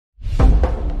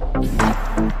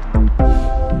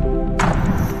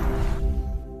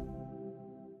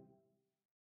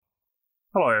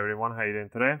Hello everyone, how are you doing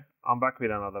today? I'm back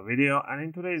with another video, and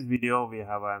in today's video we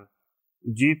have a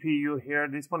GPU here.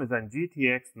 This one is a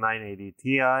GTX 980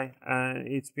 Ti, and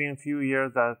it's been a few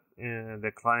years that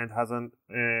the client hasn't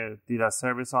did a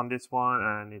service on this one,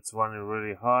 and it's running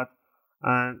really hot.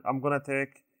 And I'm gonna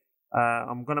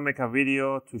make a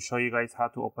video to show you guys how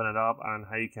to open it up and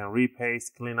how you can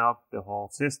repaste, clean up the whole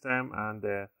system and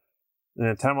the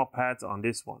thermal pads on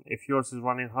this one. If yours is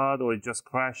running hot or it's just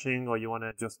crashing, or you want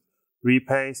to just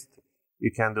repaste, you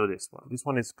can do this one. This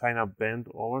one is kind of bent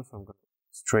over, so I'm going to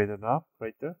straighten it up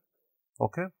right there.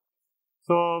 Okay.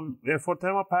 So for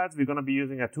thermal pads, we're going to be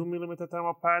using a 2mm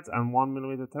thermal pads and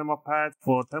 1mm thermal pads.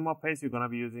 For thermal paste, you're going to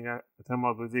be using a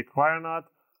thermal greasy cryonaut.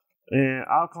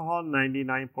 Alcohol,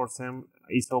 99%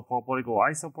 isopropylic or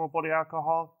isopropyl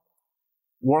alcohol.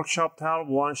 Workshop towel,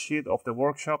 1 sheet of the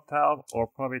workshop towel, or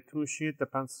probably 2 sheets,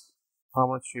 depends how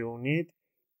much you need.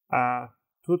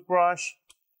 Toothbrush.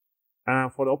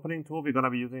 And for the opening tool, we're going to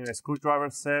be using a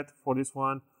screwdriver set. For this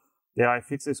one, the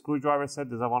UFIXTEK screwdriver set.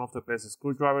 These are one of the best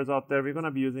screwdrivers out there. We're going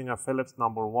to be using a Phillips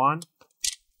 #1.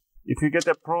 If you get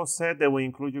the Pro set, they will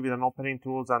include you with an opening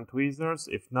tools and tweezers.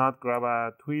 If not, grab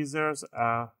a tweezers,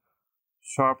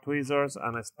 sharp tweezers,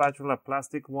 and a spatula,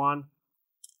 plastic one.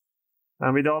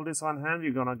 And with all this on hand,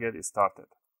 you're going to get it started.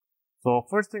 So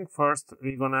first thing first,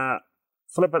 we're going to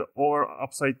flip it over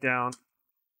upside down.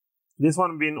 This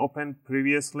one been opened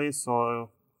previously,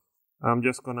 so I'm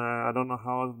just gonna, I don't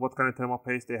know what kind of thermal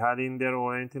paste they had in there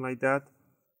or anything like that.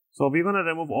 So we're gonna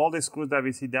remove all the screws that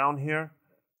we see down here.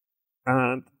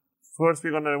 And first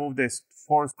we're gonna remove these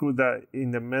 4 screws that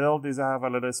in the middle. These have a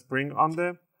little spring on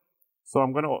them. So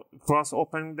I'm gonna cross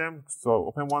open them. So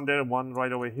open one there, one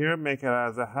right over here. Make it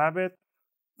as a habit.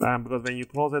 Because when you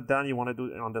close it down, you wanna do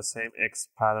it on the same X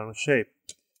pattern shape.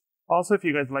 Also, if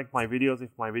you guys like my videos,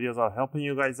 if my videos are helping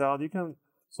you guys out, you can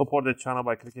support the channel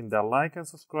by clicking that like and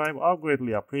subscribe. I'll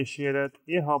greatly appreciate it.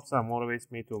 It helps and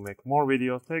motivates me to make more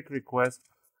videos, take requests,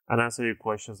 and answer your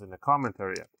questions in the comment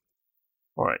area.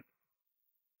 Alright.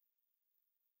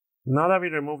 Now that we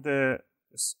remove the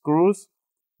screws,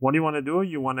 what you want to do,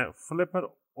 you want to flip it,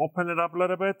 open it up a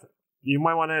little bit. You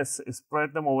might want to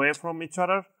spread them away from each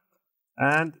other.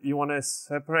 And you want to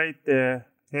separate the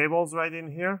cables right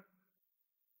in here.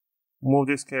 Move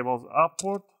these cables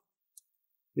upward,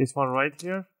 this one right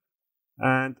here,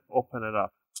 and open it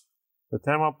up. The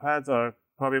thermal pads are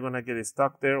probably going to get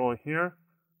stuck there or here.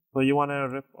 So you want to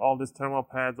rip all these thermal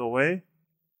pads away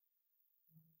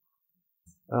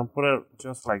and put it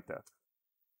just like that.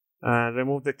 And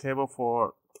remove the cable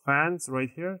for fans right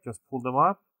here, just pull them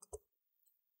up.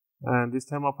 And this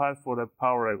thermal pad for the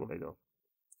power regulator.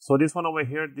 So this one over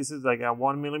here, this is like a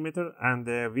 1mm, and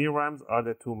the VRAMs are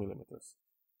the 2mm.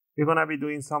 We're going to be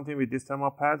doing something with this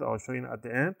thermal pad. I'll show you at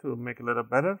the end to make it a little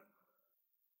better.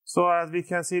 So as we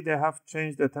can see, they have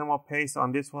changed the thermal paste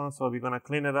on this one. So we're going to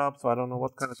clean it up. So I don't know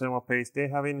what kind of thermal paste they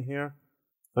have in here.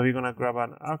 So we're going to grab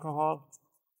an alcohol.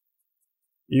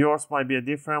 Yours might be a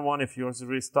different one. If yours is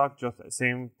restocked, just the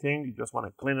same thing. You just want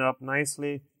to clean it up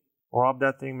nicely. Rub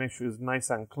that thing, make sure it's nice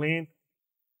and clean.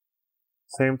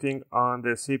 Same thing on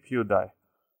the CPU die.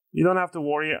 You don't have to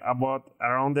worry about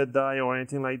around the die or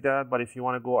anything like that, but if you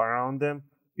want to go around them,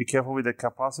 be careful with the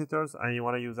capacitors, and you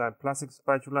want to use a plastic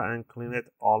spatula and clean it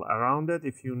all around it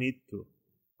if you need to,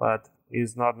 but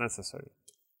it's not necessary.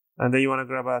 And then you want to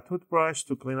grab a toothbrush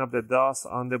to clean up the dust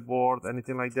on the board,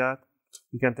 anything like that.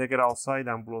 You can take it outside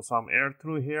and blow some air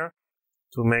through here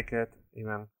to make it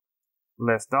even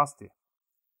less dusty.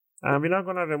 And we're not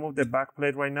going to remove the back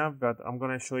plate right now, but I'm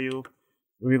going to show you.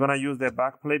 We're going to use the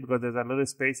back plate because there's a little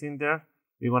space in there.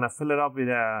 We're going to fill it up with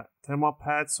a thermal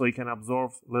pad so it can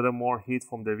absorb a little more heat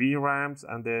from the VRAMs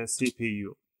and the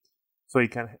CPU. So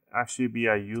it can actually be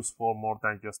useful more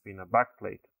than just being a back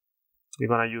plate. We're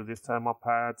going to use these thermal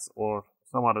pads or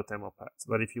some other thermal pads.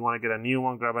 But if you want to get a new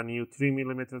one, grab a new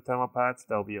 3mm thermal pads.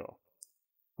 That'll be all.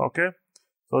 Okay.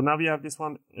 So now we have this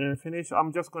one finished.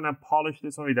 I'm just going to polish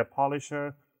this one with a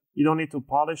polisher. You don't need to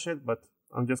polish it, but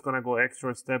I'm just going to go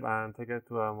extra step and take it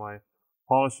to my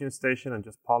polishing station and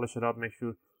just polish it up, make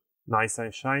sure nice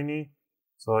and shiny.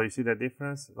 So you see the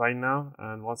difference right now.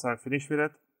 And once I'm finished with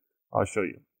it, I'll show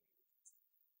you.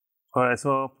 Alright,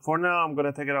 so for now, I'm going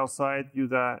to take it outside,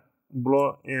 use a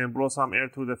blow some air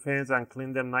through the fans and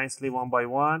clean them nicely one by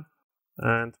one.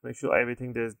 And make sure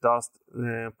everything there's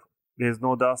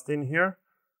no dust in here.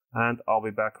 And I'll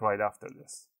be back right after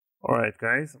this. Alright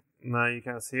guys, now you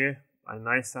can see I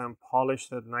nice and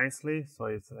polished it nicely, so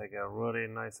it's like a really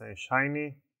nice and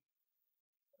shiny.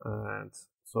 And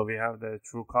so we have the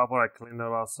true copper. I cleaned it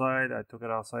outside. I took it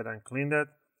outside and cleaned it.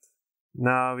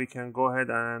 Now we can go ahead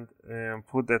and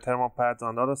put the thermal pads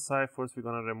on the other side. First, we're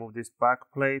going to remove this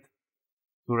back plate.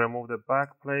 To remove the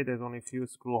back plate, there's only a few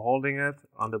screws holding it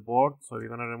on the board. So we're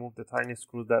going to remove the tiny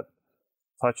screw that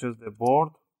touches the board.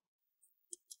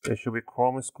 They should be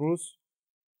chrome screws.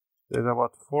 There's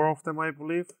about 4 of them, I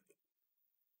believe.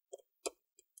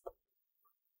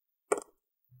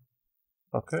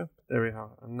 Okay, there we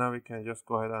have it. And now we can just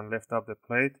go ahead and lift up the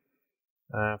plate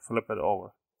and flip it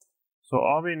over. So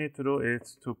all we need to do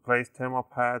is to place thermal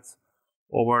pads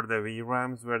over the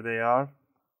VRAMs where they are.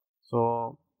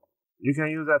 So you can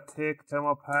use a thick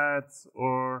thermal pads,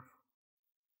 or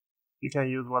you can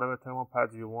use whatever thermal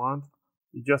pads you want,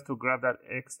 just to grab that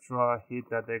extra heat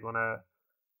that they're gonna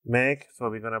make. So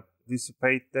we're gonna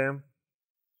dissipate them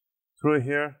through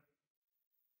here.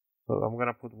 So I'm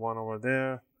gonna put one over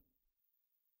there,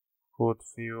 put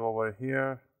few over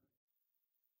here,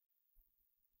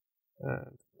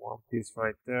 and one piece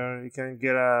right there. You can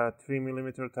get a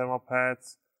 3mm thermal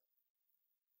pads.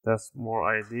 That's more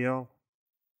ideal.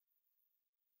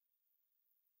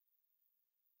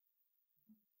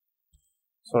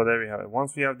 So there we have it.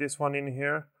 Once we have this one in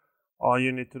here, all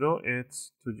you need to do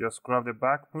is to just grab the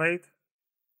back plate,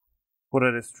 put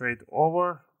it straight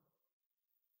over,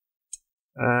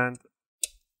 and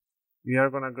we are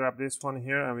going to grab this one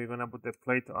here, and we're going to put the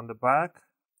plate on the back,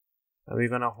 and we're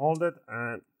going to hold it,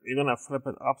 and we're going to flip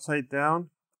it upside down,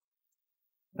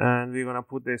 and we're going to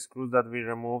put the screws that we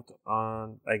removed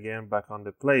on again back on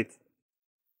the plate.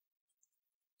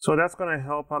 So that's going to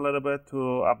help a little bit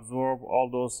to absorb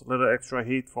all those little extra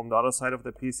heat from the other side of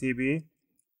the PCB.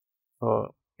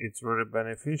 So it's really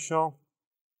beneficial.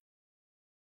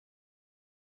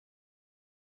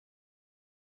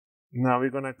 Now we're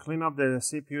going to clean up the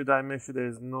CPU die, make sure there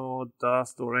is no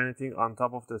dust or anything on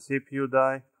top of the CPU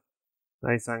die.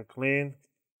 Nice and clean.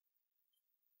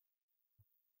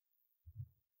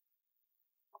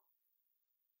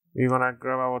 We're going to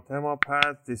grab our thermal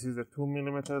pads. This is a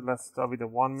 2mm. Let's start with the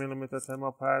 1mm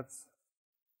thermal pads.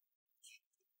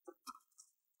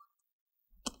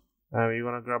 And we're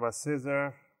going to grab a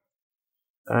scissor.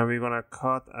 And we're going to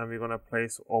cut, and we're going to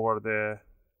place over the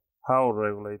power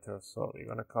regulator. So we're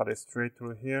going to cut it straight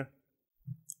through here.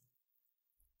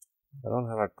 I don't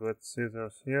have a good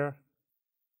scissors here.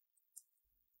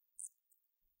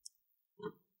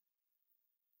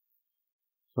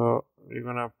 So we're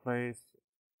going to place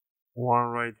one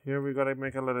right here. We got to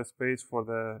make a little space for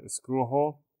the screw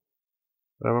hole.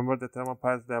 Remember, the thermal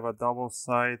pads, they have a double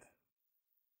side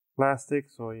plastic,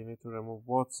 so you need to remove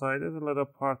both sides. There's a little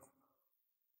part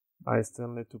I still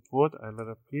need to put, a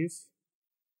little piece.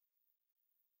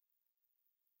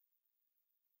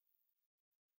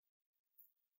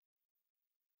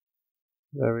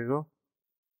 There we go.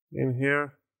 In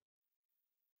here,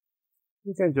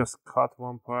 you can just cut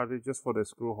one part, it's just for the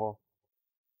screw hole.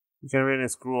 You can really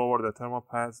screw over the thermal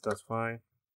pads, that's fine.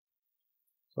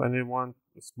 So I need one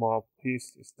small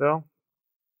piece still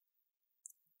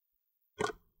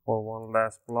for one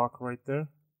last block right there.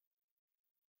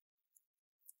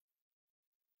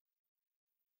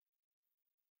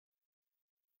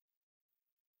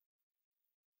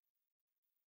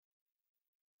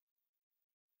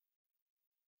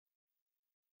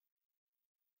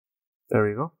 There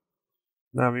we go.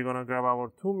 Now we're gonna grab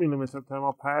our 2mm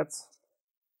thermal pads.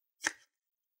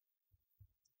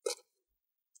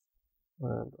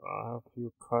 And I have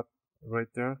you cut right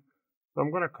there. So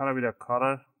I'm gonna cut it with a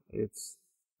cutter. It's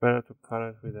better to cut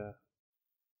it with a.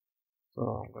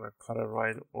 So I'm gonna cut it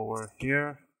right over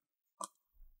here.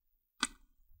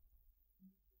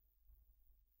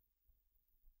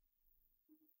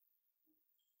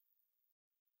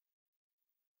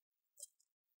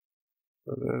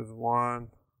 So there's one.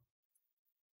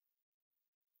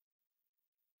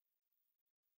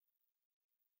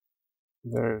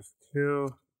 There's two.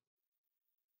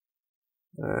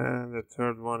 And the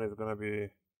third one is gonna be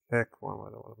tech one.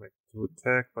 I don't want to make two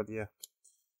tech, but yeah.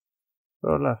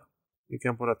 So you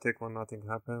can put a tech one, nothing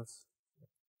happens.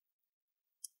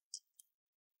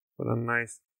 Put a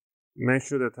nice. Make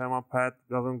sure the thermal pad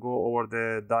doesn't go over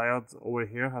the diodes over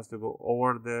here. Has to go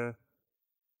over the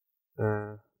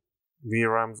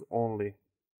VRAMs only.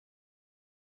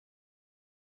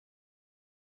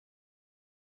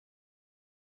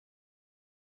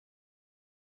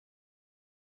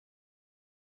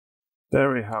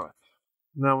 There we have it.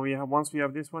 Now once we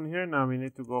have this one here, now we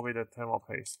need to go with the thermal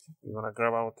paste. We're gonna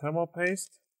grab our thermal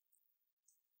paste.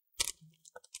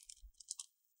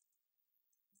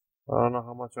 I don't know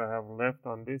how much I have left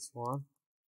on this one.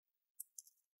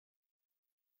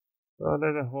 So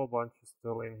there's a whole bunch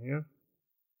still in here.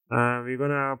 We're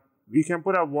gonna we can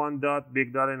put a one dot,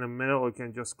 big dot in the middle, or we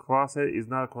can just cross it. It's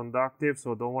not conductive,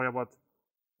 so don't worry about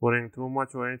putting too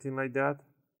much or anything like that.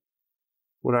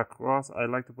 Put a cross. I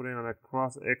like to put it on a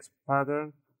cross X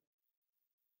pattern.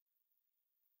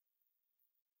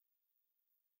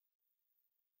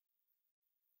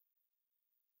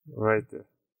 Right there.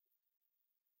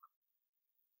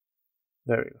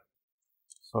 There we go.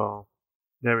 So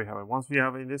there we have it. Once we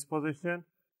have it in this position,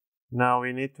 now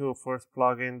we need to first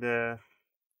plug in the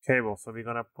cable. So we're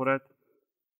gonna put it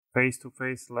face to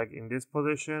face, like in this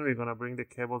position. We're gonna bring the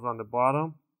cables on the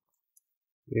bottom.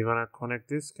 We're gonna connect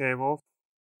this cable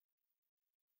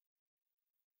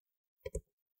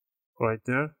right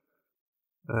there,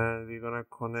 and we're gonna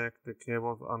connect the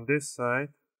cables on this side.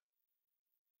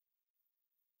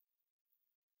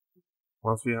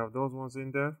 Once we have those ones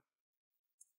in there,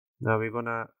 now we're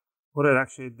gonna put it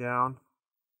actually down,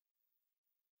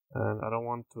 and I don't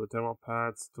want the thermal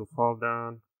pads to fall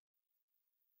down.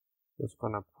 Just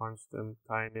gonna punch them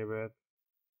tiny bit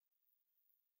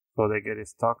so they get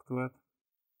stuck to it.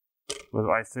 But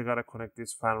I still gotta connect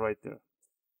this fan right there.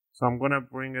 So I'm gonna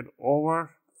bring it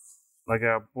over like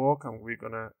a book, and we're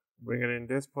gonna bring it in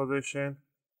this position,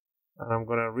 and I'm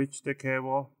gonna reach the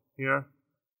cable here,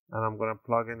 and I'm gonna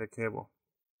plug in the cable.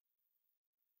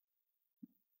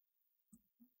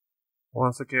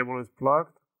 Once the cable is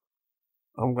plugged,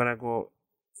 I'm gonna go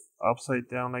upside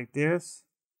down like this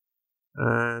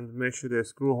and make sure the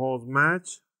screw holes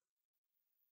match,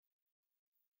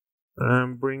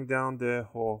 and bring down the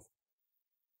whole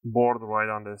board right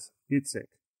on this heatsink.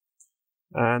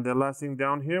 And the last thing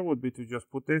down here would be to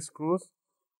just put the screws.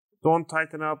 Don't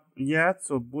tighten up yet,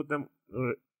 so put them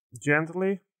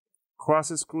gently. Cross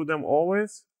screw them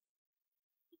always.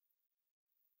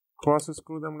 Cross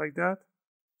screw them like that.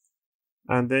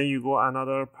 And then you go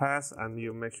another pass and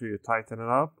you make sure you tighten it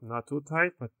up. Not too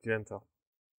tight, but gentle.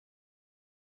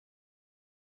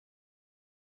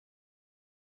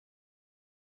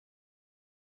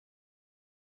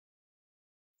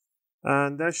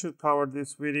 And that should cover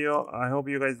this video. I hope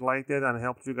you guys liked it and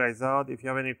helped you guys out. If you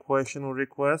have any question or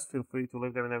request, feel free to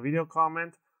leave them in a video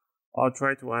comment. I'll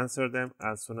try to answer them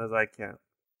as soon as I can.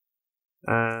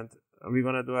 And we're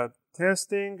gonna do a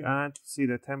testing and see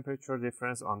the temperature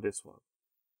difference on this one.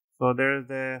 So there's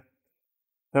the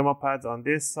thermal pads on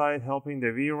this side helping the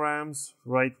VRAMs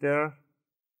right there.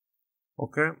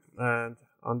 Okay, and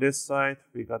on this side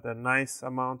we got a nice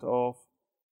amount of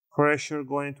pressure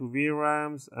going to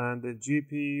VRAMs and the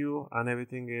GPU and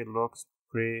everything. It looks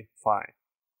pretty fine.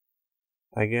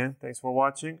 Again, thanks for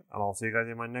watching, and I'll see you guys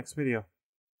in my next video.